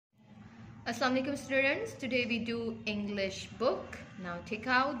Assalamu alaikum students. Today we do English book. Now take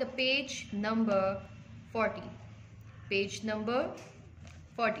out the page number 40. Page number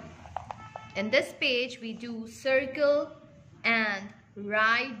 40. In this page we do circle and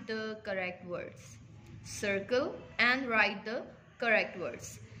write the correct words. Circle and write the correct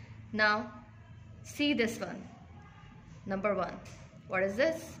words. Now see this one. Number 1. What is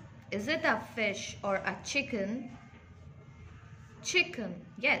this? Is it a fish or a chicken? Chicken.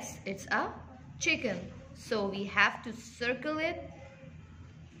 Yes, it's a chicken. So we have to circle it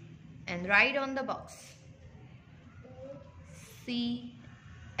and write on the box. C-H-I-C-K-E-N.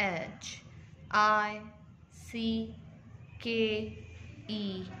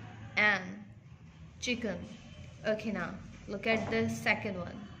 Chicken. Okay, now look at the second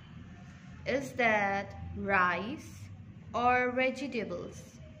one. Is that rice or vegetables?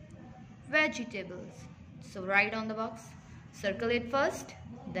 Vegetables. So write on the box. Circle it first,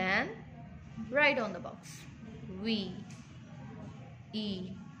 then write on the box. V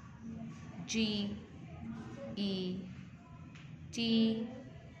E G E T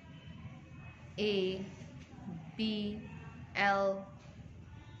A B L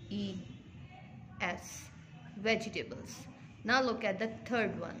E S. Vegetables. Now look at the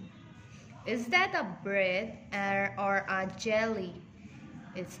third one. Is that a bread or a jelly?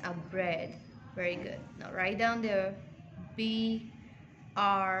 It's a bread. Very good. Now write down there. B-R-E-A-D.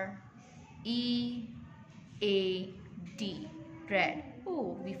 Bread.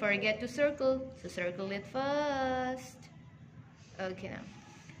 Oh, we forget to circle. So circle it first. Okay, now.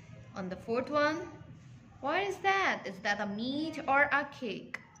 On the fourth one. What is that? Is that a meat or a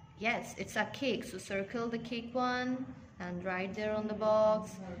cake? Yes, it's a cake. So circle the cake one and write there on the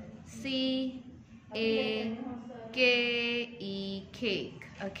box. C-A-K-E, cake.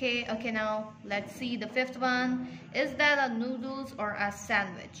 Okay, now let's see the fifth one. Is that a noodles or a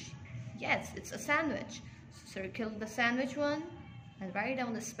sandwich? Yes, it's a sandwich. So circle the sandwich one and write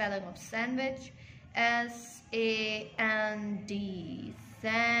down the spelling of sandwich. S-A-N-D.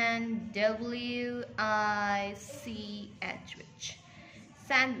 Sand. W-I-C-H.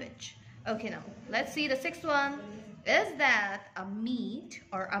 Sandwich. Okay, now let's see the sixth one. Is that a meat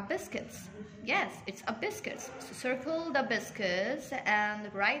or a biscuits? Yes, it's a biscuits. So circle the biscuits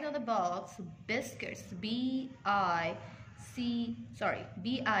and write on the box biscuits. B-I-S-C-U-I-T-S.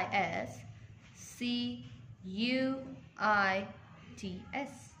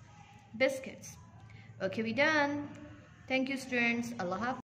 Biscuits. Okay, we done. Thank you, students. Allah Hafiz.